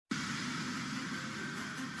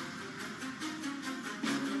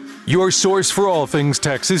your source for all things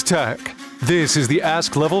Texas Tech. This is the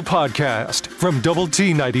Ask Level Podcast from Double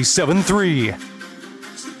T 97.3.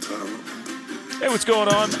 Hey, what's going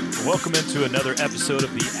on? Welcome into another episode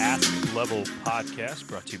of the Ask Level Podcast,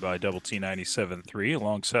 brought to you by Double T 97.3.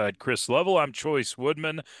 Alongside Chris Level, I'm Chois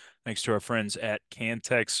Woodman. Thanks to our friends at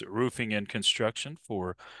Cantex Roofing and Construction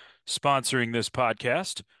for sponsoring this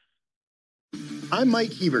podcast. I'm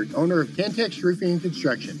Mike Hebert, owner of Cantex Roofing and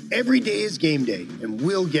Construction. Every day is game day, and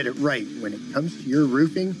we'll get it right when it comes to your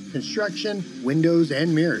roofing, construction, windows,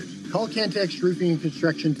 and mirrors. Call Cantex Roofing and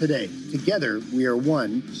Construction today. Together, we are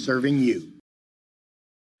one serving you.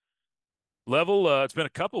 Level, it's been a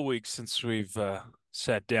couple weeks since we've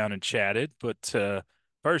sat down and chatted, but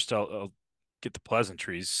first I'll get the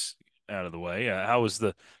pleasantries out of the way. How was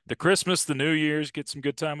the Christmas, the New Year's? Get some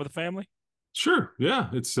good time with the family? Sure. Yeah.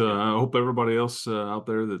 It's, I hope everybody else out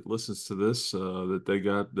there that listens to this, that they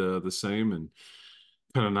got the same, and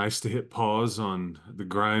kind of nice to hit pause on the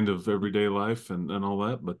grind of everyday life and all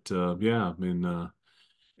that. But yeah, I mean,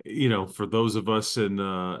 for those of us in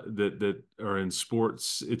that are in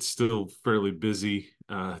sports, it's still fairly busy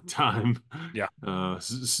time. Yeah.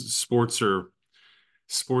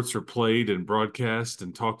 Sports are played and broadcast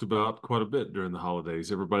and talked about quite a bit during the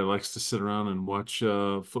holidays. Everybody likes to sit around and watch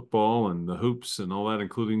football and the hoops and all that,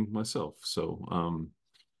 including myself. So,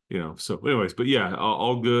 so anyways, but yeah,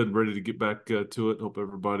 all good, ready to get back to it. Hope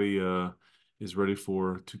everybody is ready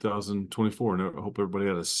for 2024, and I hope everybody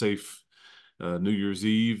had a safe New Year's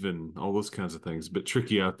Eve and all those kinds of things. A bit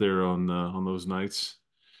tricky out there on those nights.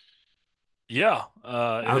 Yeah,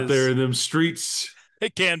 out there in them streets.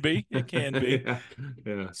 It can be. It can be.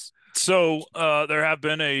 Yeah. So there have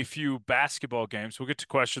been a few basketball games. We'll get to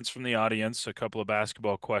questions from the audience, a couple of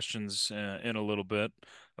basketball questions in a little bit.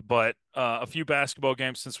 But a few basketball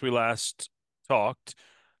games since we last talked.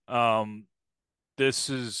 This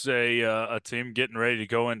is a team getting ready to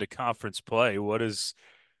go into conference play. What is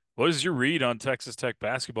your read on Texas Tech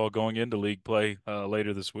basketball going into league play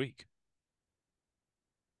later this week?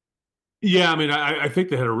 Yeah, I mean, I think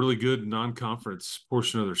they had a really good non-conference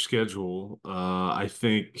portion of their schedule. I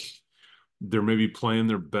think they're maybe playing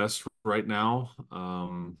their best right now.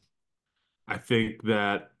 I think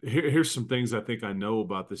that here's some things I think I know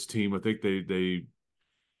about this team. I think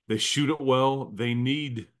they shoot it well. They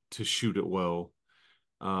need to shoot it well.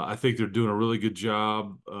 I think they're doing a really good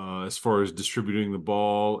job as far as distributing the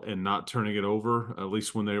ball and not turning it over. At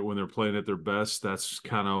least when they're playing at their best, that's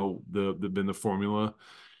kind of been the formula.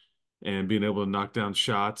 And being able to knock down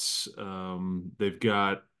shots. They've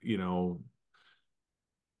got,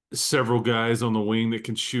 several guys on the wing that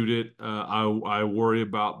can shoot it. I worry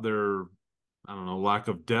about their, lack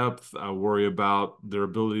of depth. I worry about their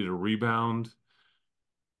ability to rebound.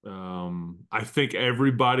 I think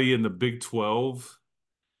everybody in the Big 12,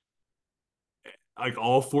 like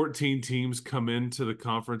all 14 teams, come into the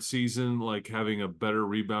conference season like having a better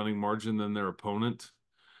rebounding margin than their opponent.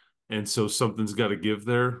 And so something's got to give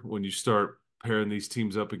there when you start pairing these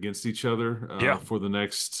teams up against each other for the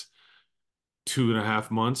next 2.5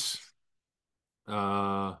 months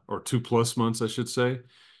or 2+ months, I should say.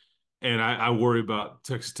 And I worry about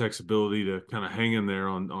Texas Tech's ability to kind of hang in there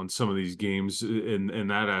on some of these games in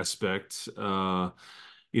that aspect. But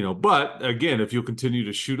again, if you'll continue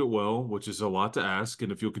to shoot it well, which is a lot to ask,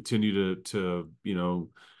 and if you'll continue to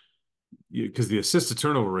because the assist to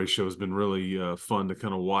turnover ratio has been really fun to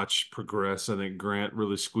kind of watch progress. I think Grant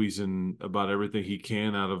really squeezing about everything he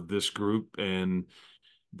can out of this group, and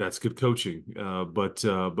that's good coaching. But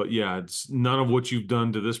yeah, it's none of what you've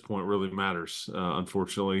done to this point really matters,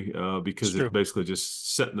 unfortunately, because it's basically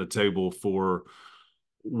just setting the table for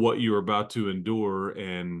what you're about to endure.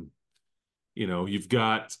 And, you've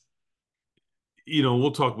got,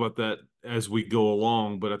 we'll talk about that as we go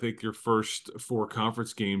along, but I think your first 4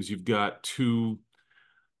 conference games, you've got 2,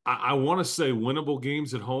 I want to say winnable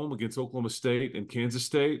games at home against Oklahoma State and Kansas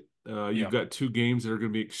State. You've got 2 games that are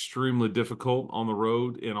going to be extremely difficult on the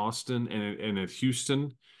road in Austin and at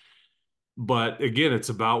Houston. But again, it's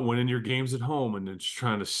about winning your games at home and then just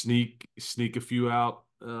trying to sneak a few out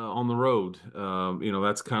on the road.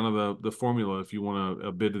 That's kind of the formula if you want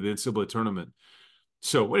a bid to the NCAA tournament.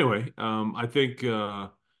 So anyway, I think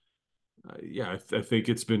I think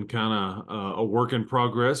it's been kind of a work in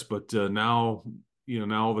progress, but now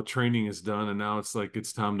all the training is done, and now it's like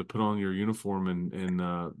it's time to put on your uniform and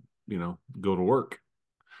go to work.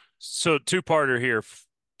 So two-part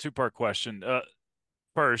question.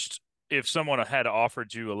 First, if someone had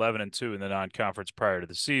offered you 11-2 in the non-conference prior to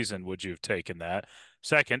the season, would you have taken that?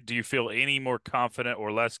 Second, do you feel any more confident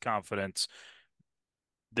or less confident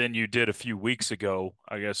than you did a few weeks ago,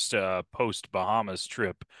 I guess, post Bahamas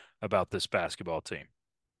trip about this basketball team.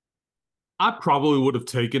 I probably would have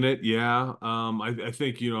taken it. Yeah. I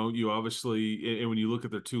think, you obviously, and when you look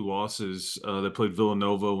at their two losses, they played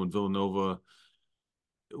Villanova when Villanova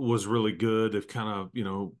was really good. They've kind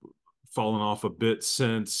of, fallen off a bit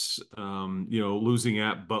since, losing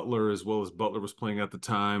at Butler as well as Butler was playing at the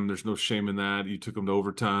time. There's no shame in that. You took them to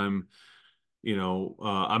overtime.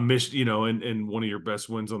 I missed, and one of your best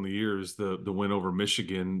wins on the year is the win over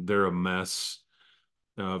Michigan. They're a mess.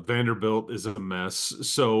 Vanderbilt is a mess.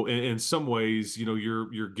 So in some ways,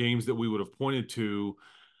 your games that we would have pointed to,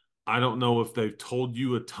 I don't know if they've told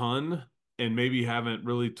you a ton and maybe haven't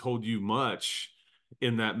really told you much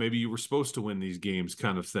in that maybe you were supposed to win these games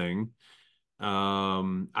kind of thing.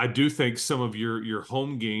 I do think some of your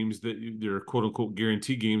home games that your quote unquote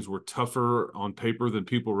guarantee games were tougher on paper than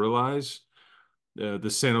people realize. The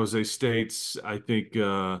San Jose States, I think,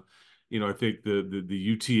 I think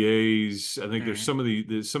the UTAs. I think there's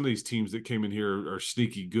Mhm. some of these teams that came in here are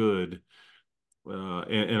sneaky good,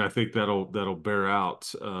 and I think that'll bear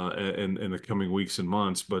out in the coming weeks and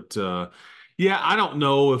months. But yeah, I don't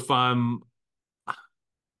know if I'm.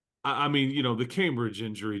 I mean, the Cambridge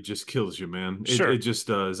injury just kills you, man. It Sure. just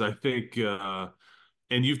does. I think,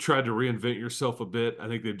 and you've tried to reinvent yourself a bit. I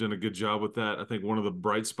think they've done a good job with that. I think one of the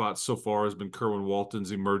bright spots so far has been Kerwin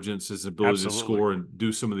Walton's emergence, his ability to Absolutely. score and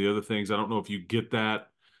do some of the other things. I don't know if you get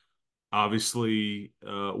that, obviously,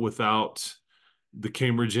 without the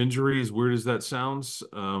Cambridge injury, as weird as that sounds.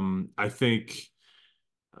 I think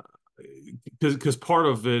because part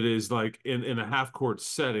of it is like in a half court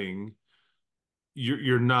setting,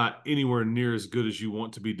 you're not anywhere near as good as you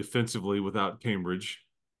want to be defensively without Cambridge.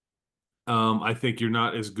 I think you're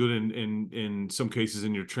not as good in some cases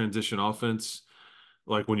in your transition offense,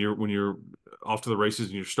 like when you're off to the races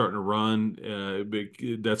and you're starting to run.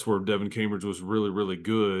 That's where Devin Cambridge was really really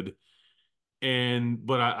good.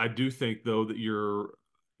 But I do think though that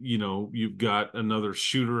you've got another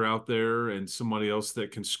shooter out there and somebody else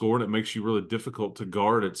that can score, and it makes you really difficult to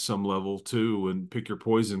guard at some level too, and pick your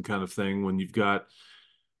poison kind of thing when you've got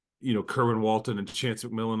Kerwin Walton and Chance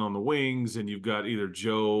McMillan on the wings, and you've got either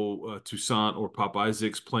Joe Toussaint or Pop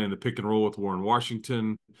Isaacs playing the pick and roll with Warren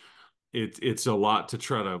Washington. It's a lot to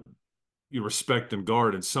try to you respect and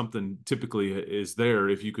guard, and something typically is there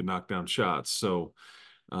if you can knock down shots. So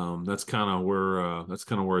that's kind of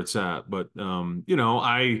where it's at. But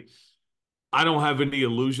I don't have any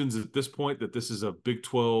illusions at this point that this is a Big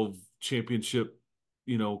 12 championship,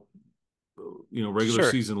 you know, regular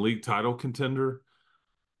Sure. season league title contender.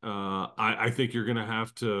 I think you're going to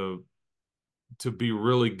have to be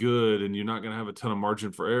really good, and you're not going to have a ton of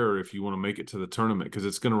margin for error if you want to make it to the tournament, because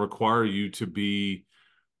it's going to require you to be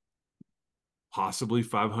possibly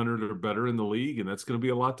 500 or better in the league, and that's going to be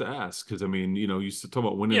a lot to ask. Because I mean, you used to talk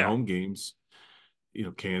about winning Yeah. home games.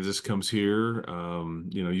 Kansas comes here.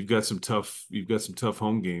 You've got some tough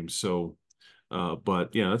home games. So,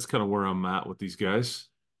 but yeah, that's kind of where I'm at with these guys.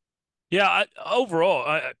 Yeah.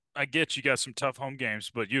 Overall, I get you got some tough home games,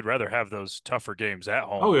 but you'd rather have those tougher games at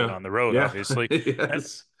home Oh than yeah, on the road, yeah, obviously. And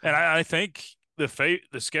yes. and I think the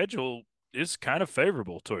schedule is kind of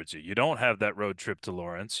favorable towards you. You don't have that road trip to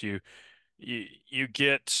Lawrence. You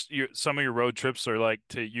get some of your road trips are like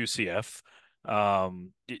to UCF.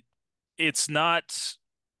 It's not.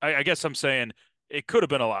 I guess I'm saying it could have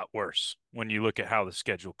been a lot worse when you look at how the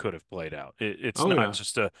schedule could have played out. It's Oh not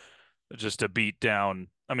yeah, just a beat down.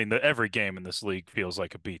 I mean, every game in this league feels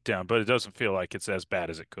like a beat down, but it doesn't feel like it's as bad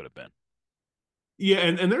as it could have been. yeah.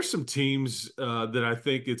 And there's some teams that I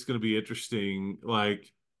think it's going to be interesting.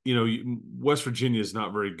 Like West Virginia is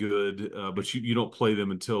not very good, but you don't play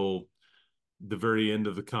them until the very end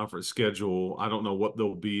of the conference schedule. I don't know what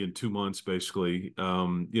they'll be in 2 months, basically.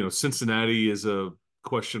 Cincinnati is a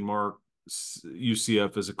question mark.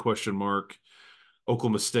 UCF is a question mark.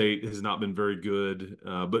 Oklahoma State has not been very good.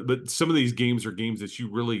 But some of these games are games that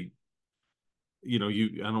you really, I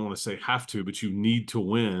don't want to say have to, but you need to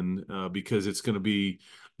win because it's going to be,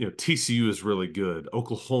 TCU is really good.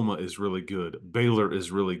 Oklahoma is really good. Baylor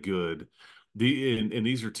is really good. And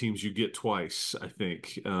these are teams you get twice, I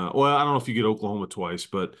think. Well, I don't know if you get Oklahoma twice,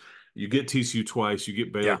 but you get TCU twice, you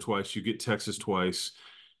get Baylor Yeah, twice, you get Texas twice,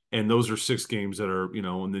 and those are 6 games that are,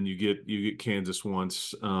 and then you get Kansas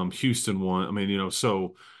once, Houston one. I mean,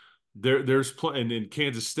 so there's plenty. And in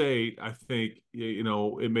Kansas State, I think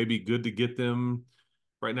it may be good to get them.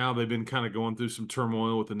 Right now, they've been kind of going through some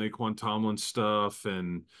turmoil with the Naquan Tomlin stuff,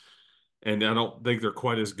 and I don't think they're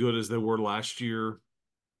quite as good as they were last year.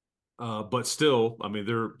 But still, I mean,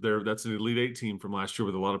 they're that's an Elite Eight team from last year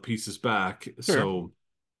with a lot of pieces back. sure.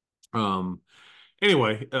 So,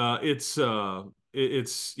 anyway, it's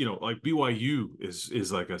it's like BYU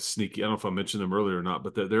is like a sneaky. I don't know if I mentioned them earlier or not,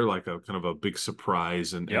 but they're like a kind of a big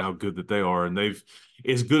surprise and Yep, how good that they are. And they've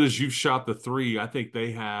as good as you've shot the three. I think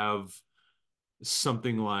they have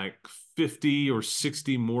something like 50 or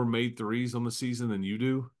 60 more made threes on the season than you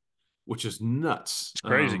do, which is nuts. it's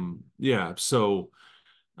crazy. Yeah. So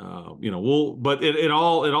but it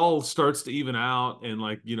all starts to even out, and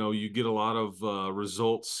like you get a lot of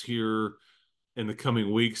results here in the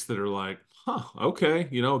coming weeks that are like, huh, okay,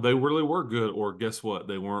 they really were good, or guess what,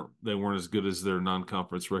 they weren't as good as their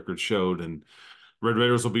non-conference record showed, and Red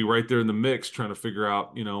Raiders will be right there in the mix trying to figure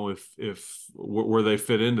out if where they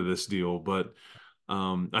fit into this deal. But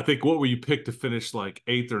I think, what were you picked to finish, like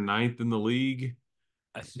eighth or ninth in the league?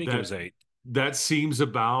 I think it was That 8. that seems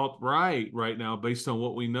about right now based on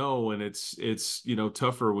what we know, and it's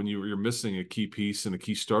tougher when you're missing a key piece and a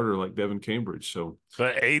key starter like Devin Cambridge. So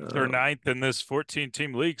But eighth or uh, ninth in this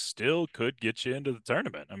 14-team league still could get you into the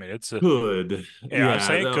tournament. I mean, it's a could, yeah. I'm yeah.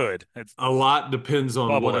 saying could. It's A lot depends on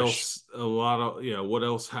what bubblish. else. A lot of yeah, what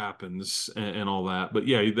else happens and all that. But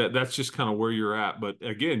yeah, that's just kind of where you're at. But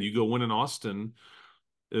again, you go win in Austin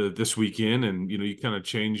this weekend, and you kind of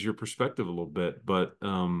change your perspective a little bit. But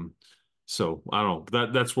so I don't know.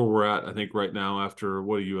 That's where we're at. I think right now, after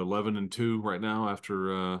what are you, 11-2 right now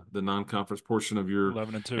after the non-conference portion of your,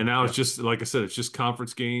 11-2. and now it's Yep. just like I said, it's just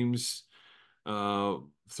conference games uh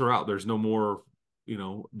throughout. There's no more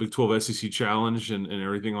Big 12 SEC challenge and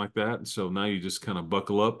everything like that. And so now you just kind of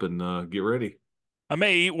buckle up and get ready. I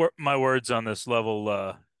may eat my words on this level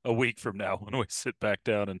a week from now when we sit back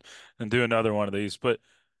down and do another one of these. But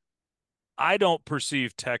I don't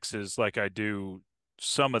perceive Texas like I do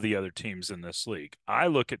some of the other teams in this league. I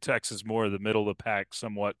look at Texas more the middle of the pack,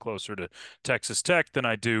 somewhat closer to Texas Tech than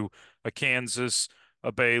I do a Kansas,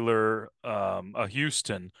 a Baylor, a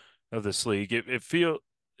Houston of this league. It feel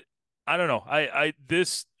I don't know.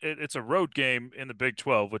 It's a road game in the Big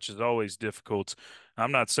 12, which is always difficult.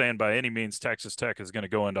 I'm not saying by any means Texas Tech is going to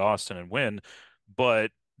go into Austin and win, but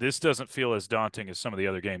this doesn't feel as daunting as some of the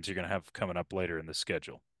other games you're going to have coming up later in the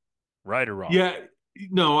schedule. Right or wrong? Yeah,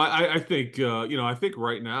 no, I think I think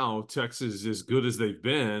right now Texas, as good as they've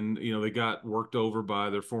been, they got worked over by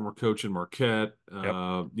their former coach in Marquette.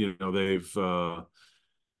 Yep. They've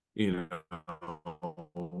you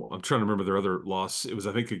I'm trying to remember their other loss. It was,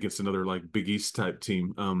 I think, against another like Big East type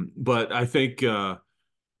team. But I think it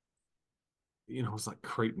was like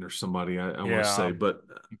Creighton or somebody, I want to Yeah, say. But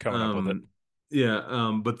I'm coming up with it. um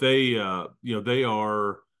yeah, but they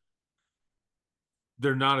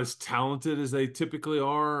they're not as talented as they typically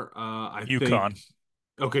are. I think. UConn.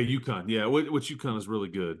 Okay, UConn. Yeah, which UConn is really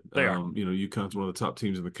good. They are. UConn's one of the top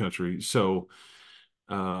teams in the country. So,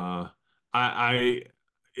 I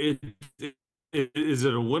it, it is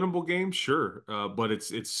it a winnable game? Sure, but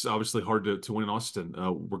it's obviously hard to win in Austin,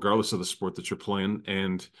 regardless of the sport that you're playing.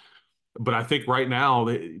 But I think right now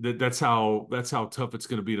that's how tough it's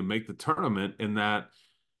going to be to make the tournament. And that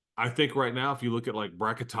I think right now, if you look at like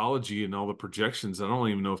bracketology and all the projections, I don't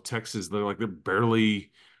even know if Texas, they're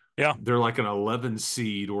barely, Yeah. they're like an 11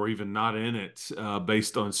 seed or even not in it,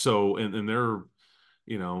 based on, and they're,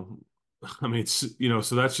 you know, I mean, so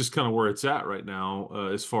that's just kind of where it's at right now,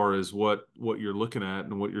 as far as what you're looking at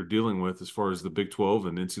and what you're dealing with as far as the Big 12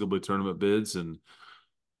 and NCAA tournament bids and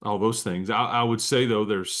all those things. I would say, though,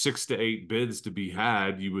 there's 6 to 8 bids to be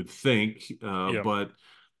had, you would think, Yeah. but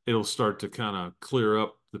it'll start to kind of clear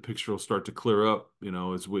up. The picture will start to clear up,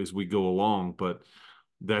 as we go along. But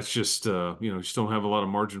that's just, just don't have a lot of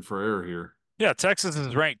margin for error here. Yeah, Texas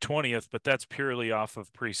is ranked 20th, but that's purely off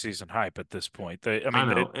of preseason hype at this point. I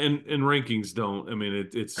know, and rankings don't. I mean,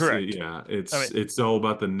 Correct. yeah, I mean, it's all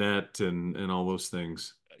about the net and all those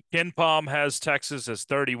things. Ken Palm has Texas as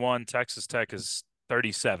 31. Texas Tech is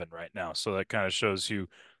 37 right now. So that kind of shows you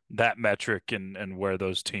that metric and where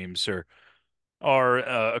those teams are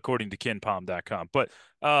according to KenPalm.com. But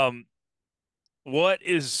what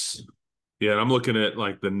is Yeah, and I'm looking at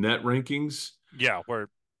like the net rankings. yeah, where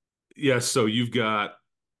Yes, so you've got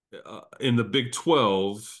in the Big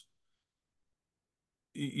 12,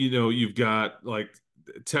 you've got like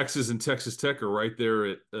Texas and Texas Tech are right there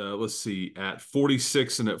at let's see, at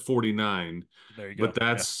 46 and at 49, there you go. but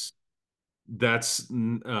Yeah. that's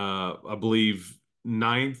I believe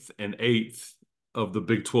ninth and eighth of the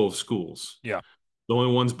Big 12 schools. Yeah. The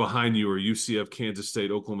only ones behind you are UCF, Kansas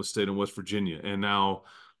State, Oklahoma State, and West Virginia. And now,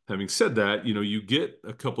 having said that, you get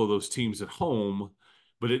a couple of those teams at home,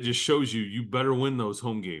 but it just shows you better win those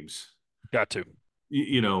home games. Got to.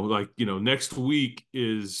 Next week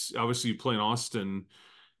is obviously you play in Austin.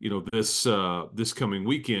 this coming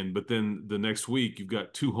weekend, but then the next week you've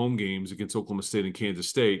got 2 home games against Oklahoma State and Kansas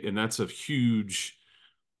State, and that's a huge.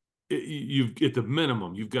 You've at the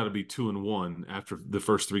minimum you've got to be 2-1 after the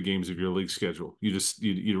first 3 games of your league schedule.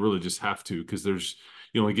 You really just have to, because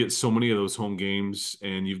you only get so many of those home games,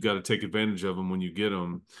 and you've got to take advantage of them when you get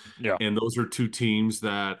them. Yeah. And those are 2 teams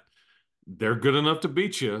that they're good enough to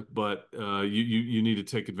beat you, but you need to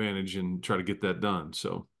take advantage and try to get that done.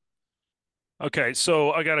 So. Okay,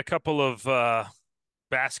 so I got a couple of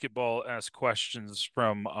basketball-esque questions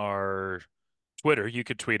from our Twitter. You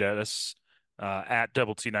could tweet at us at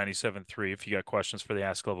Double T973 if you got questions for the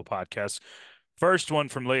Ask Level podcast. First one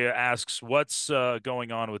from Leah asks, "What's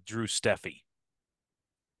going on with Drew Steffi?"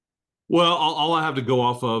 Well, all I have to go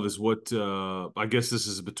off of is what I guess this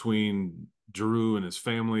is between Drew and his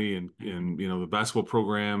family and the basketball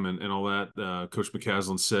program and all that. Coach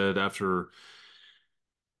McCaslin said after,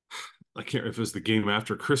 I can't remember if it was the game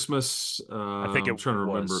after Christmas. I think I'm it trying to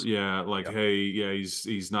remember. was. Yeah, like, Yep. hey, yeah,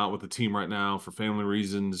 he's not with the team right now for family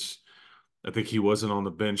reasons. I think he wasn't on the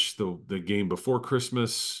bench the game before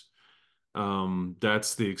Christmas.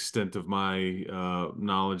 That's the extent of my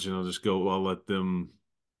knowledge, and I'll let them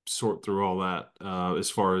sort through all that as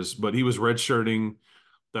far as, but he was redshirting.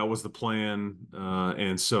 That was the plan,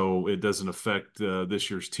 and so it doesn't affect this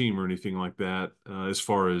year's team or anything like that as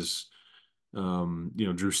far as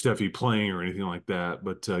Drew Steffi playing or anything like that.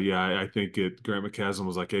 But yeah, I think Grant McCaslam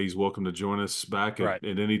was like, hey, he's welcome to join us back Right.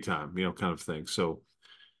 at any time, kind of thing. So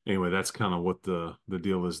anyway, that's kind of what the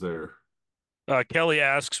deal is there. Kelly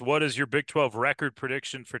asks, "What is your Big 12 record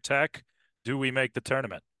prediction for Tech? Do we make the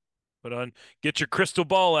tournament?" Get your crystal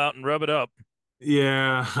ball out and rub it up.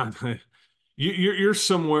 Yeah, you're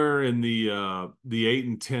somewhere in the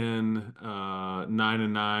 8-10,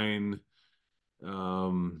 9-9,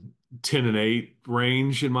 10-8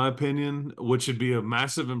 range, in my opinion, which would be a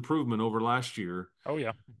massive improvement over last year. Oh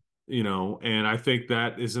yeah. And I think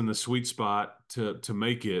that is in the sweet spot to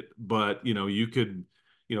make it. But you could,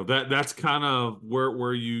 that's kind of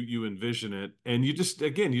where you envision it, and you just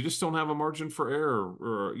don't have a margin for error,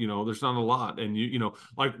 or there's not a lot. And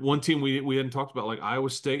like one team we hadn't talked about, like Iowa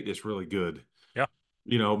State, is really good. Yeah.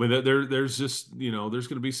 But there's just there's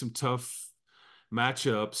going to be some tough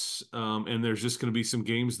matchups, and there's just going to be some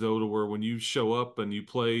games though to where when you show up and you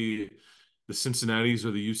play the Cincinnati's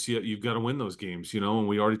or the UCF, you've got to win those games, and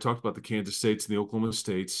we already talked about the Kansas States and the Oklahoma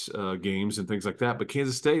States games and things like that. But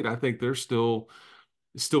Kansas State, I think they're still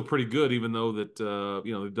pretty good, even though that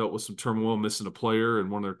they dealt with some turmoil, missing a player and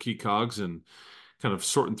one of their key cogs, and kind of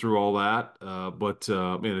sorting through all that. But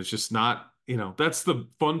man, it's just not. That's the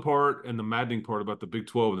fun part and the maddening part about the Big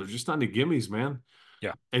 12. There's just not any gimmies, man.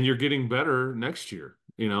 Yeah. And you're getting better next year.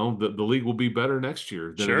 The league will be better next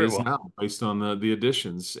year than it Sure it is will. now, based on the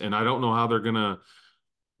additions. And I don't know how they're gonna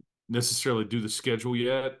necessarily do the schedule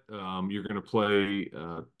yet. You're gonna play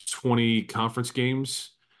 20 conference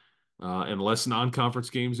games and less non-conference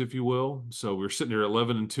games, if you will. So we're sitting here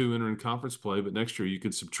 11-2 entering conference play, but next year you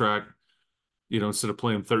could subtract. Instead of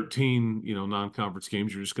playing 13, non-conference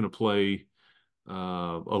games, you're just going to play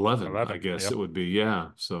 11, I 11. guess Yep. it would be. Yeah.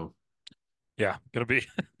 So, Yeah. Gonna be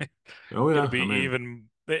oh gonna yeah. be I mean, even.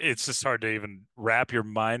 It's just hard to even wrap your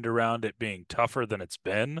mind around it being tougher than it's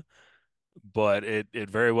been, but it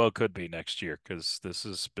very well could be next year, because this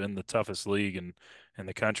has been the toughest league in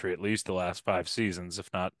the country, at least the last 5 seasons, if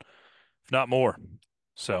not more.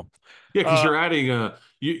 So, yeah, because uh, you're adding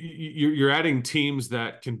you're adding teams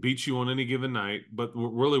that can beat you on any given night, but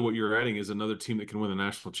really what you're adding is another team that can win the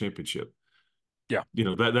national championship. yeah,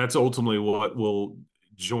 That's ultimately what will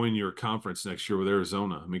join your conference next year with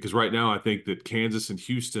Arizona. I mean, because right now I think that Kansas and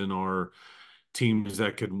Houston are teams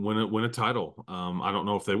that could win a title. I don't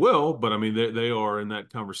know if they will, but I mean they are in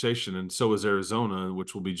that conversation, and so is Arizona,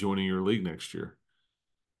 which will be joining your league next year.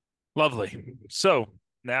 lovely. So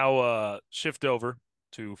now shift over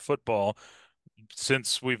to football.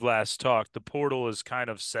 Since we've last talked, the portal is kind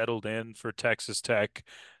of settled in for Texas Tech.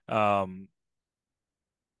 Um,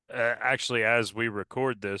 Actually, as we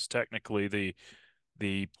record this, technically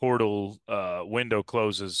the portal window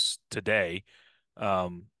closes today.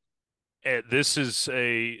 Um, this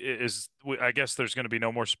I guess there's going to be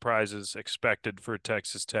no more surprises expected for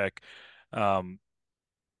Texas Tech. Um,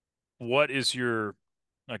 what is your,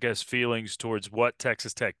 I guess, feelings towards what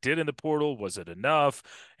Texas Tech did in the portal? Was it enough?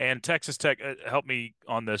 And Texas Tech, help me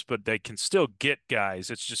on this, but they can still get guys.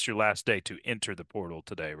 It's just your last day to enter the portal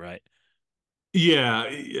today, right? Yeah,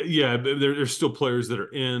 yeah. There's still players that are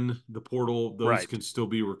in the portal. Those Right. can still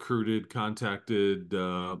be recruited, contacted,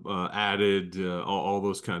 added, all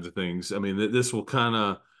those kinds of things. I mean, this will kind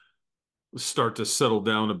of start to settle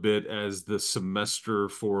down a bit as the semester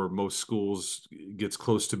for most schools gets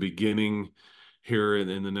close to beginning here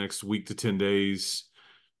in the next week to 10 days.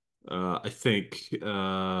 I think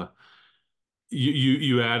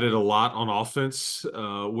you added a lot on offense,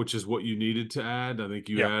 which is what you needed to add. I think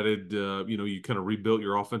you Yeah. added, you kind of rebuilt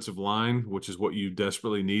your offensive line, which is what you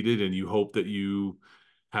desperately needed, and you hope that you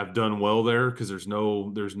have done well there because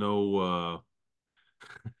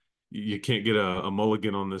you can't get a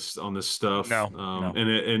mulligan on this stuff. No, no,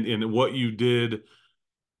 And what you did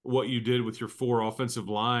with your 4 offensive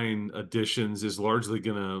line additions is largely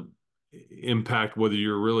going to impact whether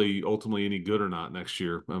you're really ultimately any good or not next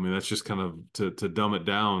year. I mean, that's just kind of to dumb it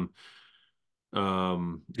down.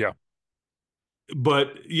 yeah,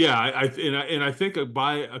 But yeah, I think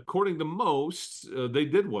according to most, they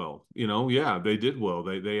did well. Yeah, they did well.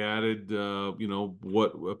 They added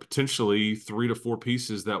what potentially 3 to 4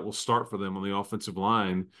 pieces that will start for them on the offensive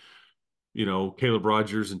line. Caleb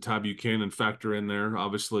Rogers and Ty Buchanan factor in there,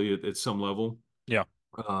 obviously at some level. yeah,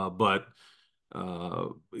 But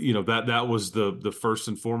that was the first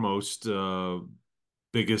and foremost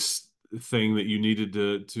biggest thing that you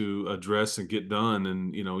needed to address and get done.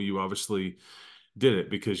 And you obviously did it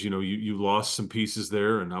because you lost some pieces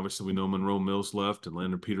there, and obviously we know Monroe Mills left, and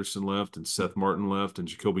Landon Peterson left, and Seth Martin left, and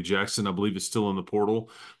Jacoby Jackson I believe is still in the portal.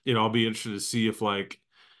 I'll be interested to see if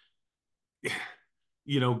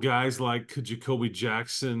guys like Jacoby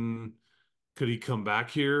Jackson, could he come back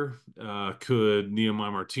here? Could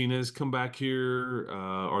Nehemiah Martinez come back here?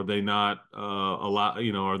 Are they not a lot?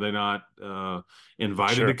 Are they not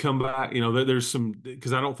invited to sure. come back? There's some,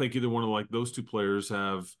 because I don't think either one of those 2 players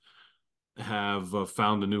have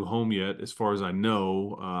found a new home yet, as far as I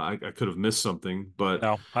know. I could have missed something, but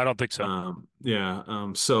No, I don't think so.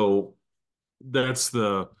 yeah. So that's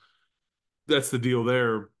the deal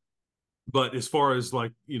there. But as far as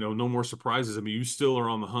no more surprises, I mean, you still are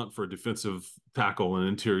on the hunt for a defensive tackle, an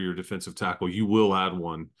interior defensive tackle. You will add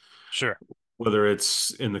one, Sure. whether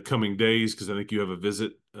it's in the coming days, because I think you have a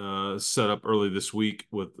visit set up early this week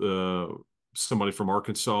with somebody from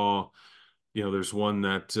Arkansas. There's one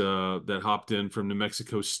that hopped in from New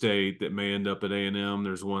Mexico State that may end up at A&M.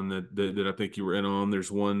 There's one that I think you were in on.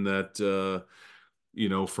 There's one that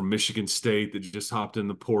from Michigan State that just hopped in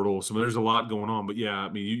the portal. So there's a lot going on. But yeah, I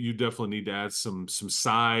mean, you definitely need to add some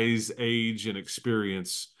size, age, and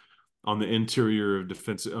experience on the interior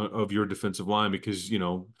of your defensive line, because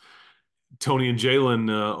Tony and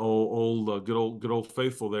Jalen, good old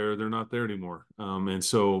faithful there, they're not there anymore. And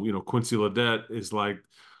so Quincy Ledette is like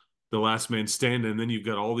the last man standing. And then you've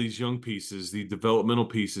got all these young pieces, the developmental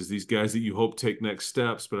pieces, these guys that you hope take next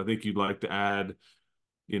steps. But I think you'd like to add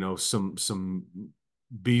some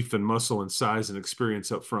beef and muscle and size and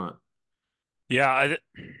experience up front. Yeah,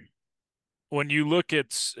 when you look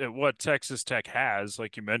at what Texas Tech has,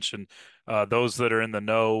 like you mentioned, those that are in the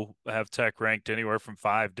know have Tech ranked anywhere from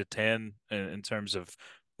 5 to 10 in terms of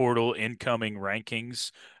portal incoming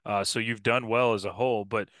rankings. So you've done well as a whole,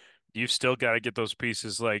 but you've still got to get those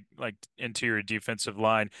pieces like interior defensive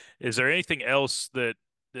line. Is there anything else that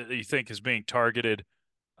you think is being targeted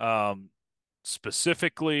um,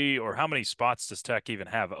 specifically, or how many spots does Tech even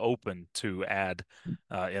have open to add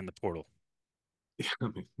in the portal?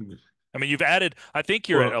 I mean, you've added, I think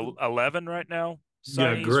you're at Well, 11 right now,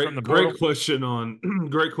 yeah, signees from the great portal. question on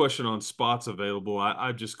great question on spots available.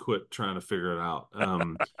 I just quit trying to figure it out.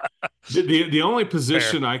 The only Fair.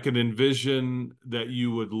 position I can envision that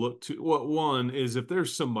you would look to, well, one is if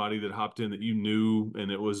there's somebody that hopped in that you knew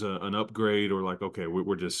and it was an upgrade, or like, okay, we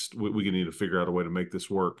need to figure out a way to make this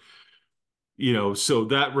work. So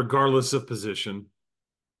that regardless of position.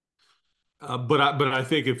 But I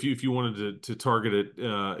think if you wanted to target it,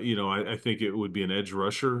 I think it would be an edge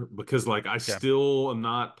rusher, because I Okay. still am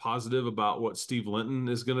not positive about what Steve Linton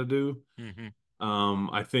is going to do. Hmm.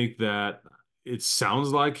 I think that it sounds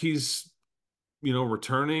like he's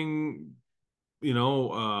returning,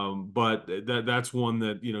 but that's one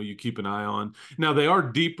that you keep an eye on. Now they are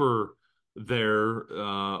deeper there,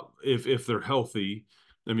 if they're healthy.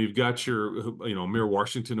 I mean, you've got your, Amir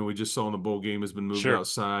Washington, who we just saw in the bowl game, has been moved Sure.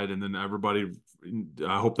 outside, and then everybody.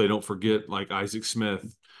 I hope they don't forget Isaac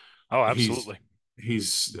Smith. Oh, He's absolutely.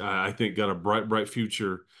 I think got a bright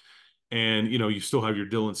future, and you still have your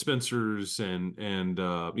Dylan Spencers and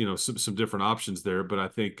some different options there. But I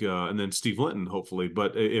think and then Steve Linton, hopefully.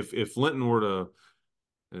 But if Linton were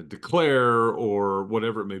to declare or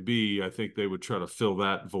whatever it may be, I think they would try to fill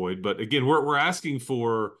that void. But again, we're asking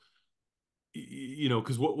for,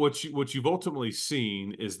 'cause because what you've ultimately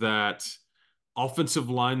seen is that, offensive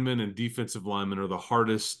linemen and defensive linemen are the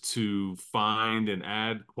hardest to find and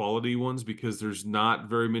add quality ones because there's not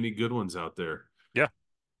very many good ones out there. Yeah,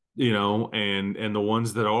 And the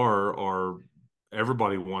ones that are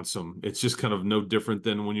everybody wants them. It's just kind of no different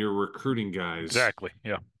than when you're recruiting guys, exactly.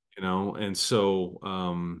 Yeah. and so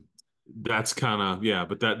that's kind of, yeah,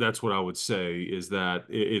 but that's what I would say is that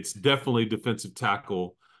it's definitely defensive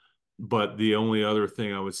tackle. But the only other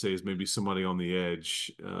thing I would say is maybe somebody on the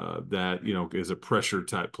edge that, is a pressure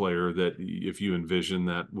type player that if you envision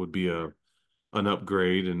that would be an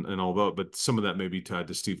upgrade and all that, but some of that may be tied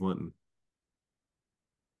to Steve Linton.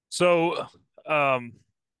 So, um,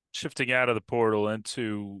 shifting out of the portal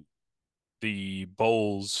into the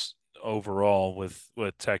bowls overall with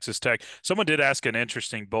Texas Tech. Someone did ask an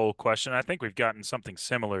interesting bowl question. I think we've gotten something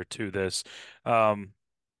similar to this. Um,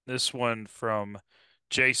 this one from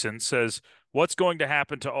Jason says, "What's going to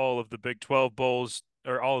happen to all of the Big 12 bowls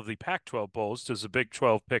or all of the Pac-12 bowls? Does the Big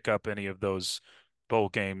 12 pick up any of those bowl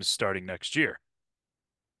games starting next year?"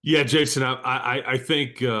 Yeah, Jason, I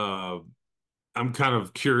think I'm kind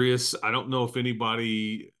of curious. I don't know if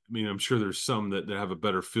anybody, I mean, I'm sure there's some that have a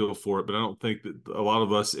better feel for it, but I don't think that a lot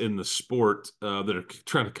of us in the sport that are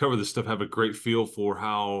trying to cover this stuff have a great feel for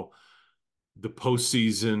how the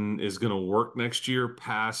postseason is going to work next year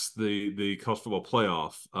past the college football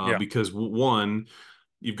playoff. Yeah, Because one,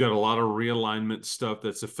 you've got a lot of realignment stuff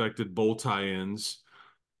that's affected bowl tie-ins.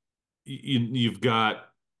 You've got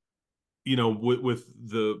with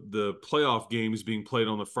the playoff games being played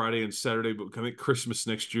on the Friday and Saturday, but I think Christmas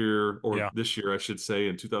next year or yeah, this year, I should say,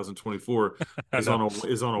 in 2024 I is know.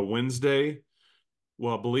 on a Wednesday.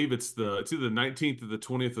 Well, I believe it's either the 19th or the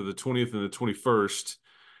 20th or the 20th and the 21st.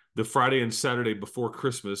 The Friday and Saturday before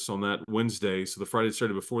Christmas on that Wednesday. So the Friday and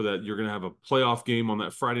Saturday before that, you're going to have a playoff game on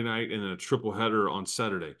that Friday night and then a triple header on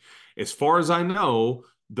Saturday. As far as I know,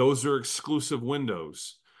 those are exclusive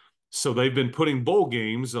windows. So they've been putting bowl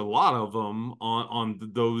games, a lot of them, on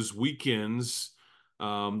those weekends.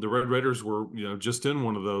 The Red Raiders were, just in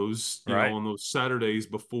one of those, Right. on those Saturdays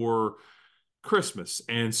before Christmas.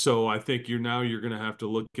 And so I think you're going to have to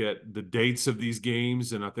look at the dates of these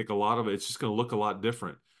games, and I think a lot of it's just going to look a lot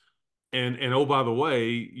different. And oh, by the way,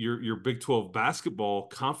 your Big 12 basketball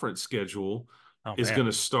conference schedule Oh is man. going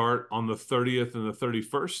to start on the 30th and the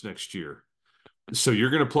 31st next year. So you're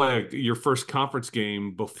going to play your first conference game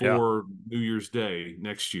Yeah. before New Year's Day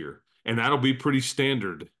next year, and that'll be pretty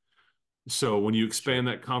standard. So when you Sure. expand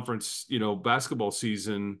that conference, basketball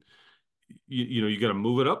season, you got to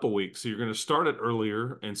move it up a week. So you're going to start it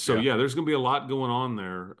earlier, and so Yeah. yeah, there's going to be a lot going on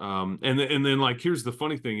there. And then like here's the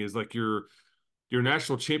funny thing is like your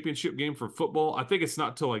national championship game for football, I think it's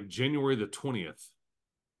not till like January the 20th.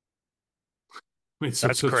 I mean, so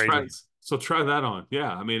That's so try crazy. so try that on.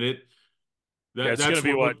 Yeah, I mean it Yeah, that it's going to that's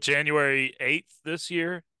be what what, January 8th this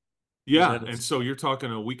year? And yeah, then and it's so you're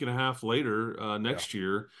talking a week and a half later yeah. next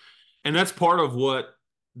year, and that's part of what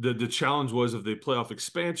the challenge was of the playoff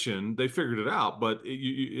expansion. They figured it out, but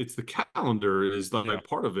it's the calendar is Yeah. like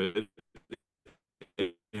part of it.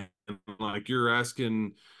 And like you're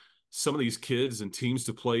asking some of these kids and teams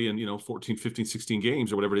to play in 14, 15, 16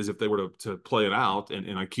 games or whatever it is if they were to play it out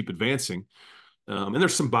and I keep advancing. And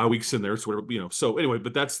there's some bye weeks in there, so whatever, so anyway,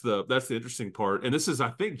 but that's the interesting part. And this is, I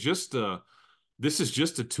think, this is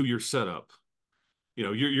just a 2-year setup.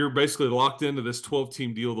 You're basically locked into this 12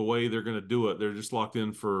 team deal. The way they're going to do it, they're just locked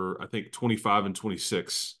in for, I think, 25 and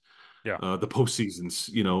 26, Yeah. the postseasons,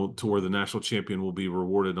 to where the national champion will be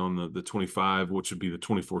rewarded on the 25, which would be the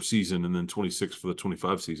 24 season, and then 26 for the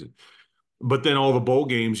 25 season. But then all the bowl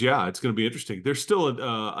games, yeah, it's going to be interesting. There's still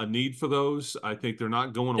a need for those. I think they're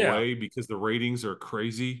not going Yeah. away because the ratings are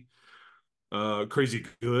crazy, crazy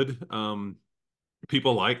good.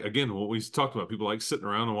 People like, again, what we talked about, people like sitting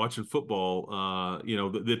around and watching football.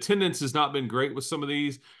 The attendance has not been great with some of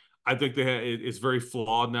these. I think it's very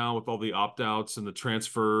flawed now with all the opt-outs and the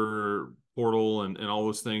transfer portal and all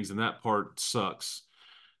those things, and that part sucks.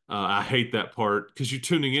 I hate that part because you're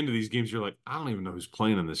tuning into these games, you're like, I don't even know who's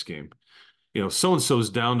playing in this game. So and so's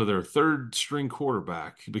down to their third string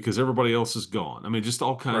quarterback because everybody else is gone. I mean, just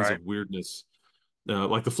all kinds Right. of weirdness.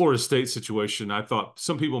 Like the Florida State situation, I thought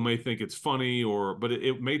some people may think it's funny, but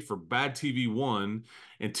it made for bad TV, one,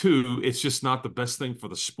 and two, it's just not the best thing for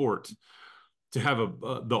the sport to have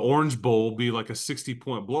the Orange Bowl be like a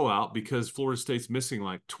 60-point blowout because Florida State's missing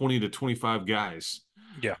like 20 to 25 guys.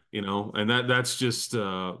 Yeah. And that's just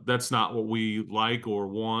that's not what we like or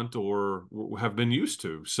want or have been used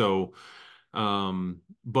to. So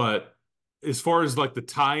but as far as like the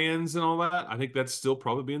tie-ins and all that, I think that's still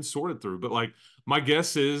probably being sorted through. But like my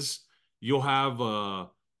guess is you'll have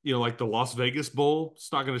like the Las Vegas Bowl.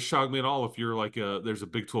 It's not going to shock me at all if you're like there's a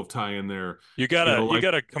Big 12 tie in there. You got a you Like,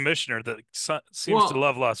 got a commissioner that seems to well,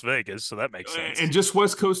 love Las Vegas, so that makes sense. and just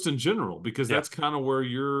West Coast in general, because Yeah, that's kind of where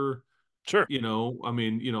you're, sure. I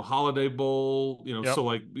mean, Holiday Bowl, Yep. so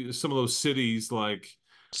like some of those cities, like,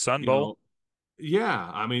 Sun you Bowl. know, yeah,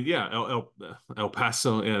 I mean, yeah, El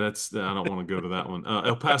Paso, yeah, I don't want to go to that one.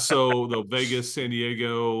 El Paso, the Vegas, San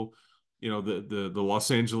Diego, the Los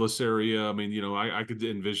Angeles area. I mean, I could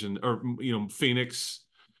envision, or Phoenix,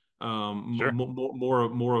 Sure.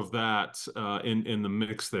 more of that in the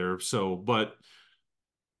mix there. So, but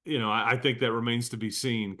I think that remains to be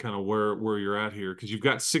seen, kind of where you're at here, because you've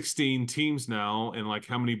got 16 teams now, and like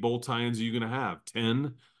how many bowl tie-ins are you going to have?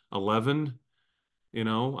 10, 11? I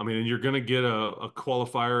mean, and you're going to get a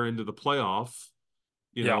qualifier into the playoff,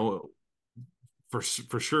 you Yeah. know, for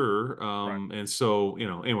sure. Right. And so,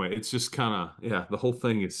 anyway, it's just kind of, yeah, the whole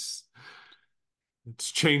thing it's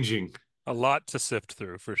changing. A lot to sift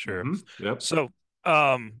through for sure. Yep. So,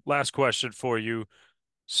 last question for you.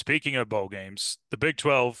 Speaking of bowl games, the Big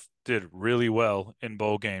 12 did really well in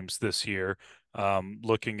bowl games this year.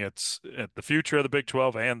 Looking at the future of the Big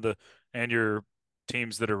 12 and your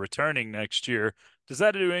teams that are returning next year, does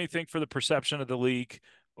that do anything for the perception of the league,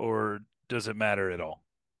 or does it matter at all?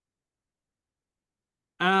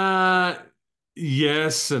 Uh,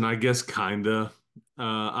 yes, and I guess kinda.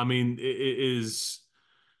 I mean, it is.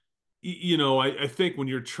 I think when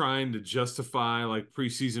you're trying to justify like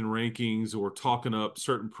preseason rankings or talking up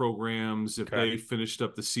certain programs if Okay, they finished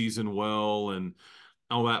up the season well and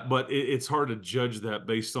all that, but it's hard to judge that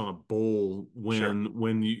based on a bowl sure.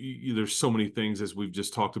 when there's so many things, as we've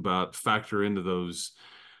just talked about, factor into those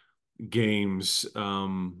games.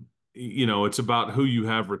 It's about who you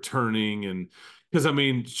have returning, and because I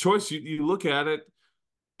mean, choice, you look at it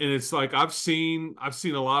and it's like I've seen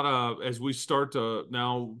a lot of, as we start to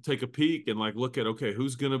now take a peek and like look at, okay,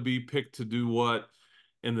 who's going to be picked to do what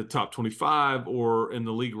in the top 25 or in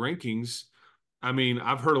the league rankings. I mean,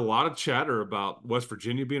 I've heard a lot of chatter about West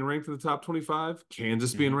Virginia being ranked in the top 25,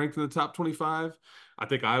 Kansas being Hmm. ranked in the top 25. I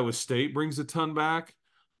think Iowa State brings a ton back.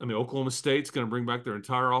 I mean, Oklahoma State's going to bring back their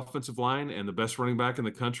entire offensive line and the best running back in the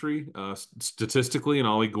country, statistically, and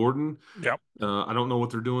Ollie Gordon. Yep. I don't know what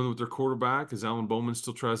they're doing with their quarterback, as Alan Bowman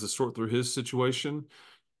still tries to sort through his situation.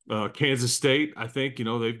 Kansas State, I think,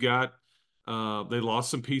 they've got they lost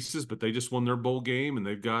some pieces, but they just won their bowl game, and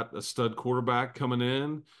they've got a stud quarterback coming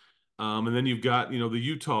in. And then you've got, the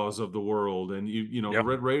Utahs of the world, and the Yep.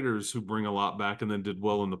 Red Raiders, who bring a lot back and then did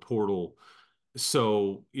well in the portal.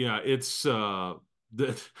 So yeah, it's gonna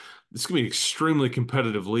be an extremely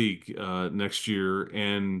competitive league next year,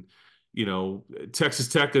 and Texas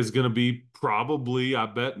Tech is gonna be probably, I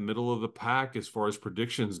bet, middle of the pack as far as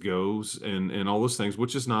predictions goes, and all those things,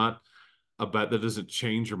 which is not a bet that doesn't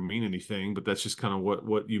change or mean anything, but that's just kind of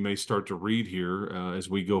what you may start to read here as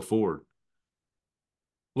we go forward.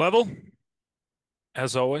 Level,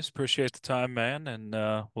 as always, appreciate the time, man, and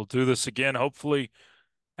we'll do this again, hopefully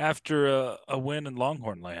after a win in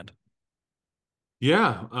Longhorn land.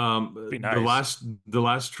 Yeah, Be the nice.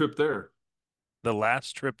 last trip there. The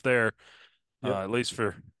last trip there, Yep. at least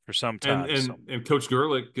for some And time. So, and and Coach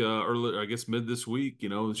Gerlich, early, I guess mid this week,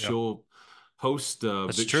 yep, she'll host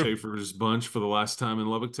that's Vic true. Schaefer's bunch for the last time in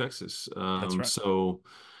Lubbock, Texas. That's right. So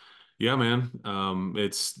yeah, man,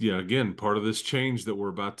 it's, yeah, again, part of this change that we're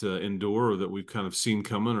about to endure, or that we've kind of seen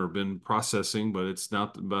coming or been processing, but it's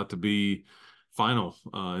not about to be final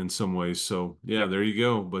in some ways. So yeah, Yep, there you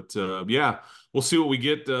go. But yeah, we'll see what we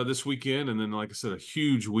get this weekend, and then, like I said, a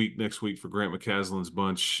huge week next week for Grant McCaslin's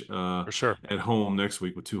bunch for sure. at home next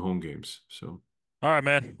week with 2 home games. So All right,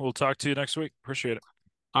 man. We'll talk to you next week. Appreciate it.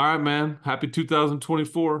 all right, man. Happy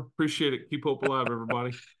 2024. Appreciate it. Keep hope alive,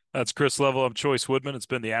 everybody. That's Chris Level. I'm Chois Woodman. It's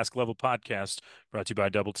been the Ask Level podcast brought to you by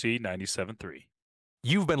Double T 97.3.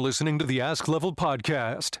 You've been listening to the Ask Level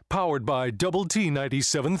podcast, powered by Double T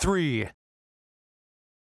 97.3.